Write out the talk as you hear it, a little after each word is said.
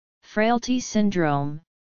Frailty syndrome,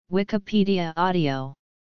 Wikipedia audio.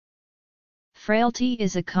 Frailty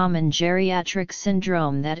is a common geriatric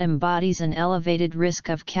syndrome that embodies an elevated risk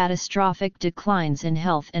of catastrophic declines in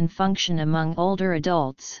health and function among older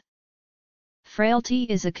adults. Frailty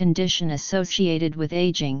is a condition associated with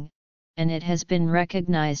aging, and it has been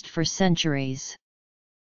recognized for centuries.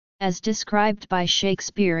 As described by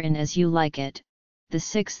Shakespeare in As You Like It, the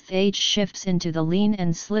sixth age shifts into the lean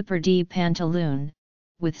and slipper-d pantaloon,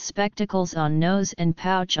 with spectacles on nose and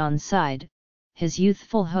pouch on side, his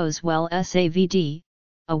youthful hose well saved,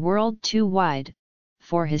 a world too wide,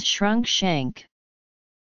 for his shrunk shank.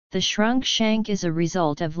 The shrunk shank is a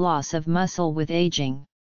result of loss of muscle with aging.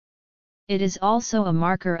 It is also a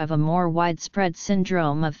marker of a more widespread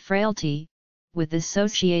syndrome of frailty, with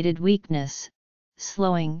associated weakness,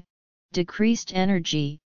 slowing, decreased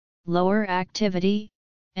energy, lower activity,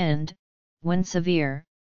 and, when severe,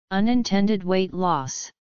 unintended weight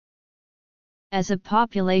loss. As a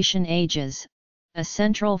population ages, a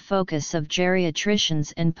central focus of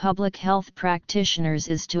geriatricians and public health practitioners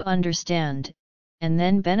is to understand, and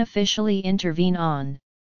then beneficially intervene on,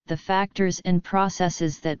 the factors and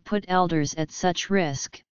processes that put elders at such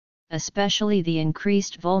risk, especially the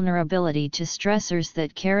increased vulnerability to stressors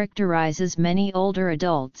that characterizes many older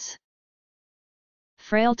adults.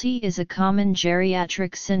 Frailty is a common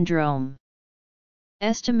geriatric syndrome.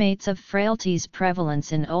 Estimates of frailty's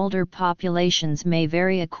prevalence in older populations may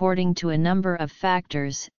vary according to a number of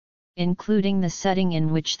factors, including the setting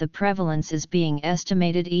in which the prevalence is being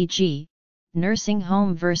estimated, e.g., nursing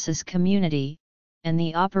home versus community, and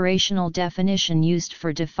the operational definition used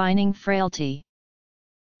for defining frailty.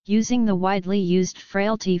 Using the widely used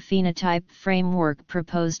frailty phenotype framework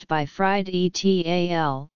proposed by Frailty et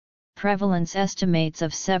al., prevalence estimates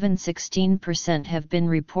of 7–16% have been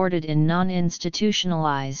reported in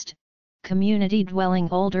non-institutionalized, community-dwelling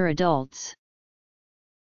older adults.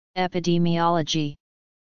 Epidemiology.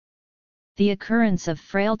 The occurrence of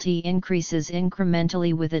frailty increases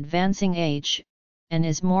incrementally with advancing age, and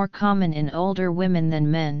is more common in older women than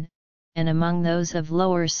men, and among those of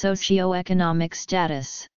lower socioeconomic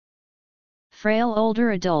status. Frail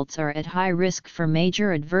older adults are at high risk for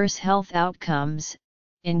major adverse health outcomes,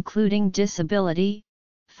 including disability,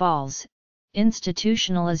 falls,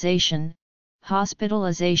 institutionalization,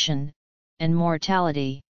 hospitalization, and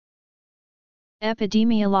mortality.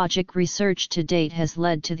 Epidemiologic research to date has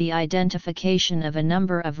led to the identification of a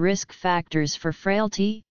number of risk factors for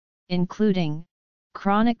frailty, including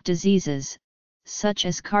chronic diseases, such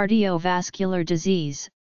as cardiovascular disease,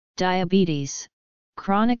 diabetes,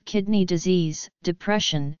 chronic kidney disease,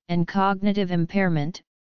 depression, and cognitive impairment,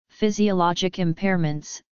 physiologic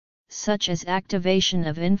impairments, such as activation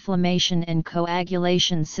of inflammation and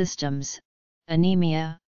coagulation systems,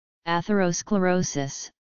 anemia,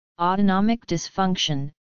 atherosclerosis, autonomic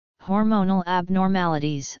dysfunction, hormonal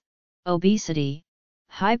abnormalities, obesity,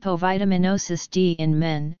 hypovitaminosis D in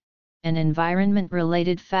men, and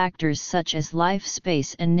environment-related factors such as life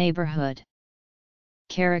space and neighborhood.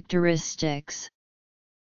 Characteristics.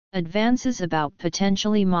 Advances about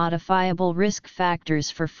potentially modifiable risk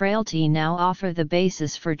factors for frailty now offer the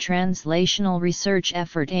basis for translational research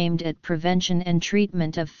effort aimed at prevention and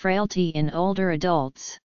treatment of frailty in older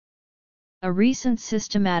adults. A recent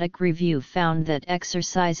systematic review found that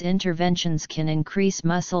exercise interventions can increase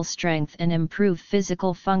muscle strength and improve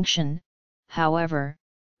physical function. However,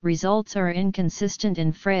 results are inconsistent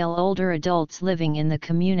in frail older adults living in the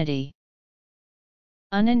community.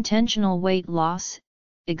 Unintentional weight loss,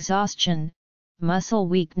 exhaustion, muscle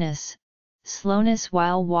weakness, slowness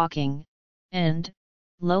while walking, and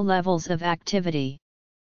low levels of activity.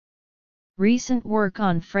 Recent work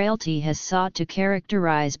on frailty has sought to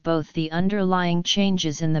characterize both the underlying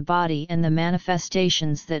changes in the body and the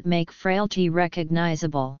manifestations that make frailty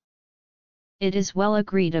recognizable. It is well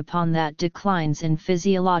agreed upon that declines in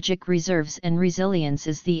physiologic reserves and resilience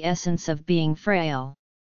is the essence of being frail.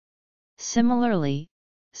 Similarly,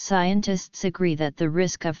 scientists agree that the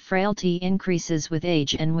risk of frailty increases with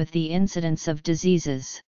age and with the incidence of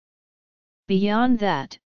diseases. Beyond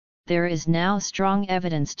that, there is now strong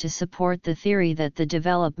evidence to support the theory that the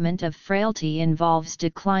development of frailty involves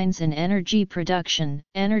declines in energy production,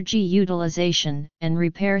 energy utilization, and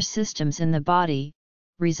repair systems in the body,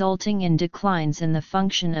 resulting in declines in the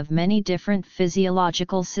function of many different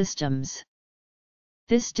physiological systems.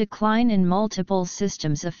 This decline in multiple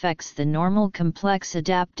systems affects the normal complex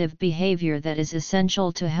adaptive behavior that is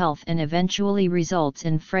essential to health and eventually results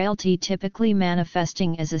in frailty, typically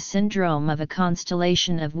manifesting as a syndrome of a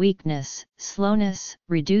constellation of weakness, slowness,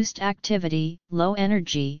 reduced activity, low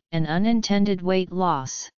energy, and unintended weight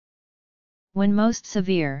loss. When most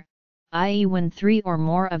severe, i.e. when 3 or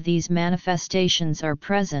more of these manifestations are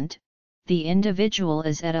present, the individual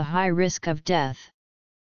is at a high risk of death.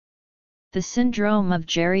 The syndrome of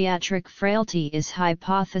geriatric frailty is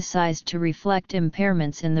hypothesized to reflect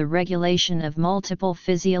impairments in the regulation of multiple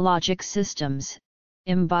physiologic systems,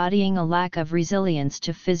 embodying a lack of resilience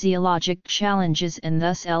to physiologic challenges and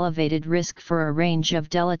thus elevated risk for a range of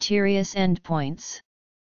deleterious endpoints.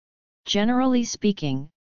 Generally speaking,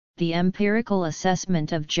 the empirical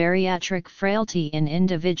assessment of geriatric frailty in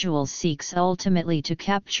individuals seeks ultimately to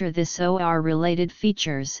capture this OR-related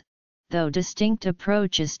features, though distinct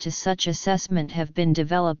approaches to such assessment have been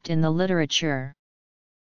developed in the literature.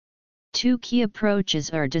 2 key approaches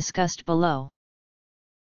are discussed below.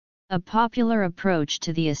 A popular approach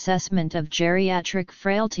to the assessment of geriatric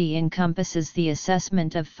frailty encompasses the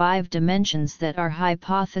assessment of 5 dimensions that are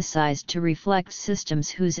hypothesized to reflect systems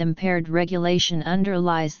whose impaired regulation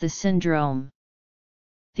underlies the syndrome.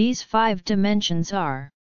 These 5 dimensions are: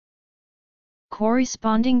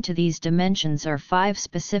 corresponding to these dimensions are 5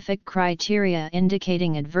 specific criteria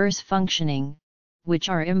indicating adverse functioning, which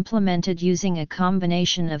are implemented using a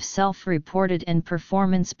combination of self-reported and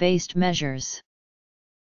performance-based measures.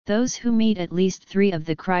 Those who meet at least 3 of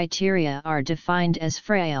the criteria are defined as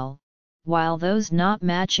frail, while those not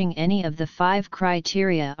matching any of the 5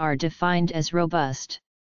 criteria are defined as robust.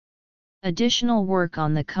 Additional work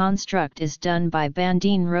on the construct is done by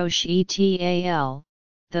Bandine Roche et al.,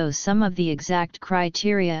 though some of the exact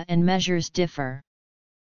criteria and measures differ.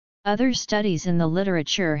 Other studies in the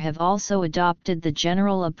literature have also adopted the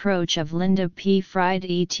general approach of Linda P. Fried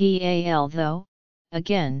et al., though,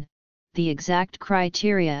 again, the exact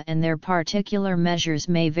criteria and their particular measures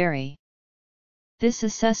may vary. This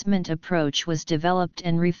assessment approach was developed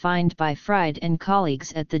and refined by Fried and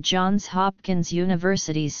colleagues at the Johns Hopkins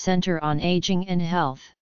University's Center on Aging and Health.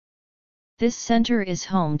 This center is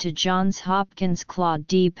home to Johns Hopkins Claude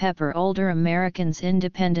D. Pepper Older Americans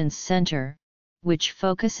Independence Center, which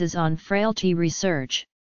focuses on frailty research.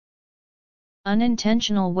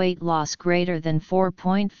 Unintentional weight loss greater than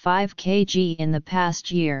 4.5 kg in the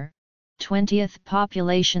past year, 20th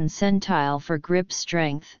population centile for grip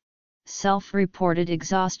strength, self-reported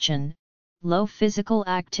exhaustion, low physical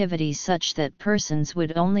activity such that persons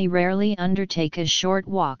would only rarely undertake a short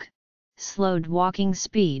walk, slowed walking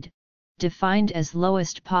speed, defined as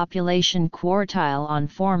lowest population quartile on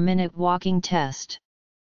 4-minute walking test.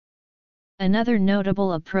 Another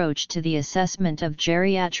notable approach to the assessment of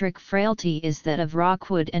geriatric frailty is that of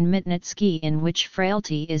Rockwood and Mitnitsky, in which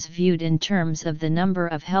frailty is viewed in terms of the number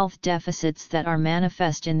of health deficits that are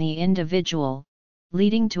manifest in the individual,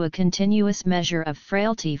 leading to a continuous measure of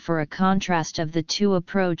frailty for a contrast of the 2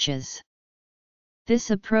 approaches. This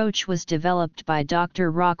approach was developed by Dr.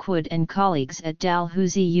 Rockwood and colleagues at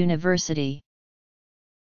Dalhousie University.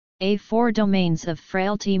 A 4 domains of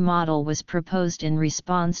frailty model was proposed in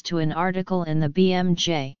response to an article in the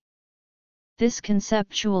BMJ. This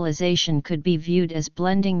conceptualization could be viewed as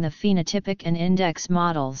blending the phenotypic and index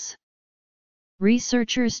models.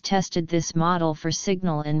 Researchers tested this model for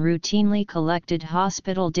signal in routinely collected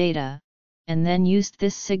hospital data, and then used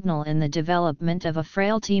this signal in the development of a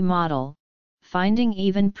frailty model, finding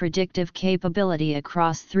even predictive capability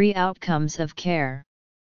across 3 outcomes of care.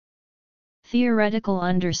 Theoretical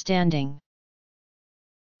understanding.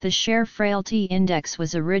 The Share Frailty Index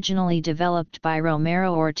was originally developed by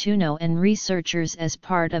Romero Ortuno and researchers as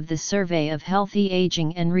part of the Survey of Healthy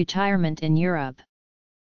Aging and Retirement in Europe.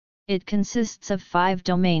 It consists of 5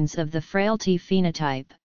 domains of the frailty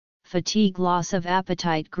phenotype: fatigue, loss of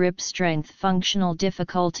appetite, grip strength, functional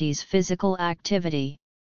difficulties, physical activity.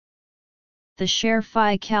 The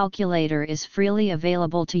Share-Phi calculator is freely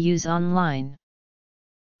available to use online.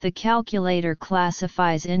 The calculator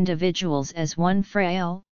classifies individuals as 1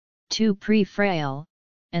 frail, 2 pre-frail,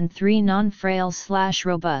 and 3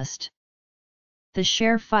 non-frail/robust. The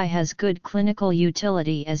Share-Phi has good clinical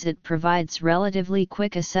utility as it provides relatively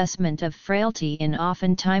quick assessment of frailty in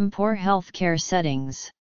often poor healthcare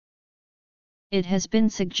settings. It has been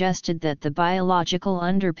suggested that the biological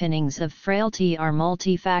underpinnings of frailty are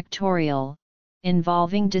multifactorial,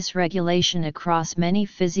 involving dysregulation across many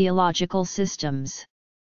physiological systems.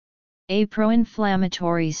 A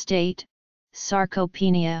pro-inflammatory state,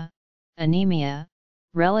 sarcopenia, anemia,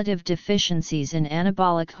 relative deficiencies in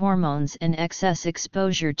anabolic hormones and excess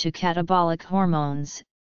exposure to catabolic hormones,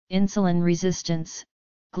 insulin resistance,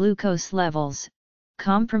 glucose levels,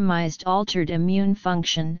 compromised altered immune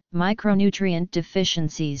function, micronutrient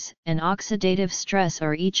deficiencies, and oxidative stress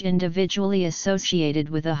are each individually associated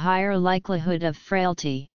with a higher likelihood of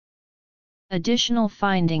frailty. Additional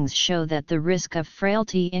findings show that the risk of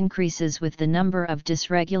frailty increases with the number of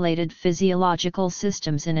dysregulated physiological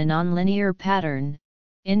systems in a nonlinear pattern,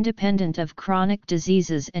 independent of chronic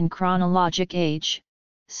diseases and chronologic age,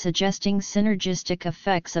 suggesting synergistic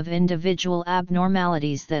effects of individual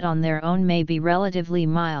abnormalities that on their own may be relatively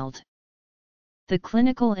mild. The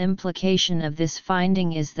clinical implication of this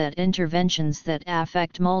finding is that interventions that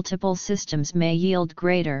affect multiple systems may yield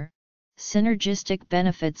greater, synergistic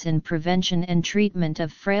benefits in prevention and treatment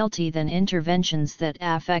of frailty than interventions that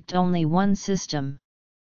affect only one system.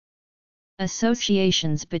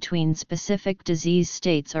 Associations between specific disease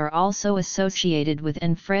states are also associated with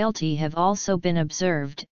and frailty have also been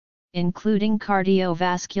observed, including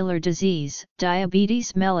cardiovascular disease,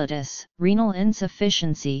 diabetes mellitus, renal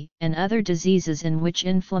insufficiency, and other diseases in which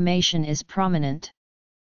inflammation is prominent.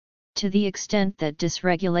 To the extent that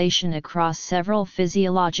dysregulation across several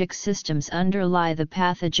physiologic systems underlie the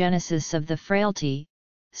pathogenesis of the frailty,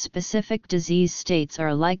 specific disease states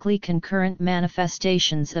are likely concurrent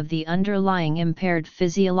manifestations of the underlying impaired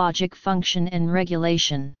physiologic function and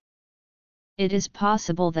regulation. It is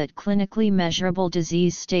possible that clinically measurable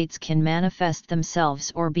disease states can manifest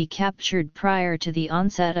themselves or be captured prior to the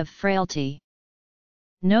onset of frailty.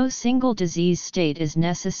 No single disease state is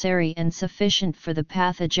necessary and sufficient for the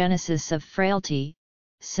pathogenesis of frailty,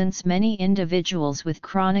 since many individuals with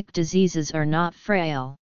chronic diseases are not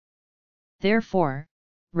frail. Therefore,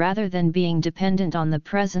 rather than being dependent on the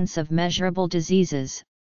presence of measurable diseases,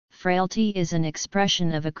 frailty is an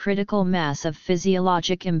expression of a critical mass of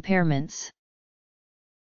physiologic impairments.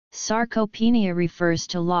 Sarcopenia refers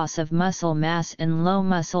to loss of muscle mass and low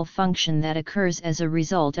muscle function that occurs as a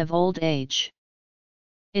result of old age.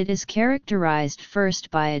 It is characterized first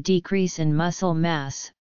by a decrease in muscle mass,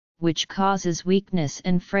 which causes weakness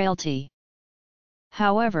and frailty.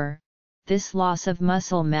 However, this loss of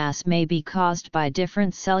muscle mass may be caused by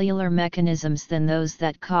different cellular mechanisms than those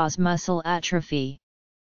that cause muscle atrophy.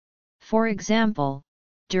 For example,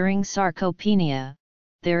 during sarcopenia,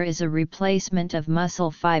 there is a replacement of muscle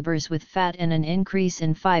fibers with fat and an increase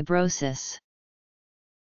in fibrosis.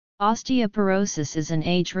 Osteoporosis is an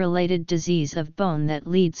age-related disease of bone that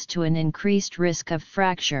leads to an increased risk of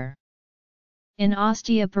fracture. In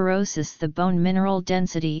osteoporosis, the bone mineral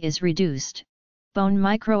density is reduced, bone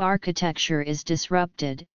microarchitecture is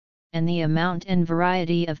disrupted, and the amount and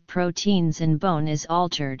variety of proteins in bone is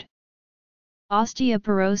altered.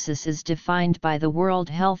 Osteoporosis is defined by the World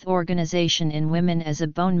Health Organization in women as a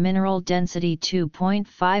bone mineral density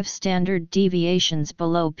 2.5 standard deviations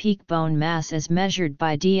below peak bone mass as measured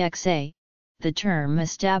by DXA. The term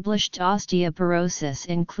established osteoporosis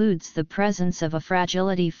includes the presence of a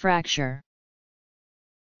fragility fracture.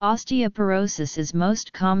 Osteoporosis is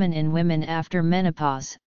most common in women after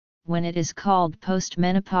menopause, when it is called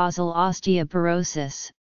postmenopausal osteoporosis,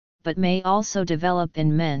 but may also develop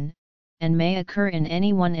in men, and may occur in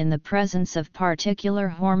anyone in the presence of particular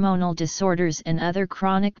hormonal disorders and other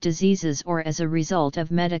chronic diseases or as a result of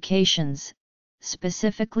medications,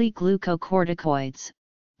 specifically glucocorticoids,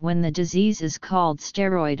 when the disease is called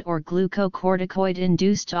steroid or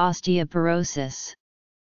glucocorticoid-induced osteoporosis.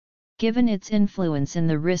 Given its influence in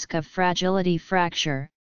the risk of fragility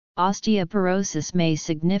fracture, osteoporosis may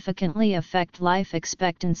significantly affect life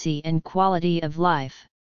expectancy and quality of life.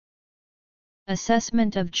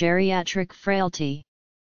 Assessment of geriatric frailty.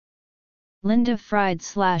 Linda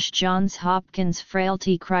Fried/Johns Hopkins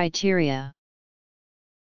Frailty Criteria.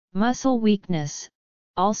 Muscle weakness,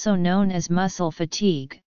 also known as muscle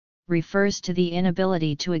fatigue, refers to the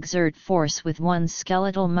inability to exert force with one's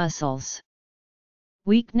skeletal muscles.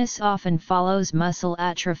 Weakness often follows muscle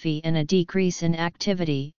atrophy and a decrease in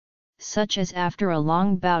activity, such as after a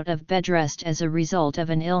long bout of bed rest as a result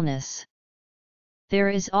of an illness. There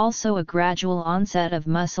is also a gradual onset of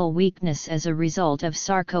muscle weakness as a result of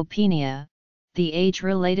sarcopenia, the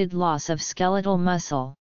age-related loss of skeletal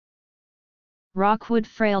muscle. Rockwood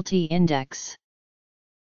Frailty Index.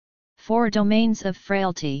 4 domains of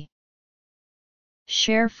frailty.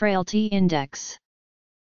 Share Frailty Index.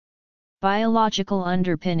 Biological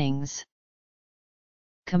underpinnings.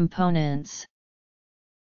 Components.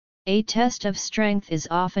 A test of strength is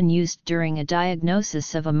often used during a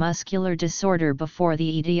diagnosis of a muscular disorder before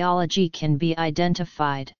the etiology can be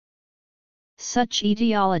identified. Such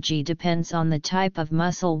etiology depends on the type of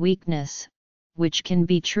muscle weakness, which can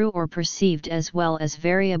be true or perceived as well as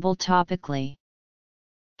variable topically.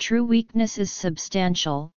 True weakness is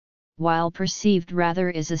substantial, while perceived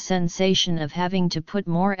rather is a sensation of having to put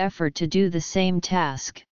more effort to do the same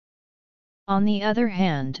task. On the other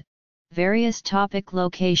hand, various topic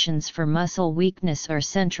locations for muscle weakness are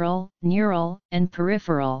central, neural, and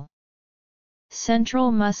peripheral.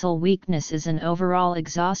 Central muscle weakness is an overall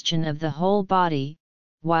exhaustion of the whole body,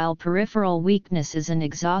 while peripheral weakness is an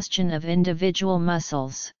exhaustion of individual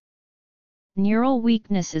muscles. Neural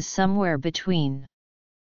weakness is somewhere between.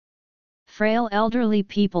 Frail elderly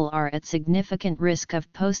people are at significant risk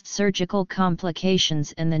of post-surgical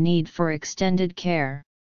complications and the need for extended care.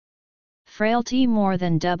 Frailty more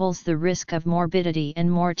than doubles the risk of morbidity and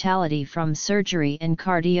mortality from surgery and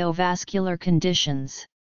cardiovascular conditions.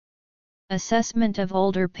 Assessment of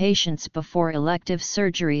older patients before elective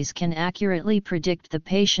surgeries can accurately predict the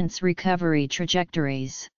patient's recovery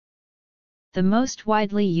trajectories. The most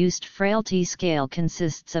widely used frailty scale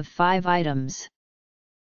consists of 5 items.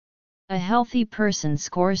 A healthy person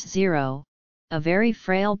scores 0, a very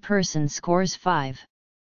frail person scores 5.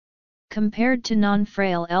 Compared to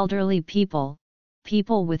non-frail elderly people,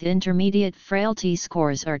 people with intermediate frailty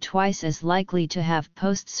scores are twice as likely to have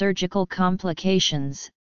post-surgical complications,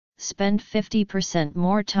 spend 50%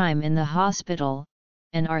 more time in the hospital,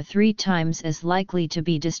 and are 3 times as likely to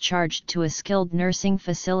be discharged to a skilled nursing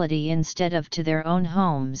facility instead of to their own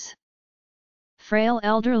homes. Frail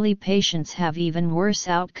elderly patients have even worse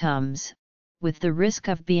outcomes, with the risk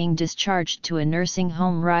of being discharged to a nursing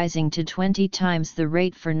home rising to 20 times the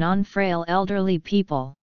rate for non-frail elderly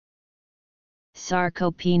people.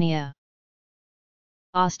 Sarcopenia,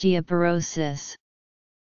 osteoporosis,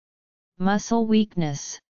 muscle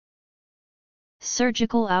weakness.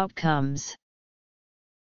 Surgical outcomes.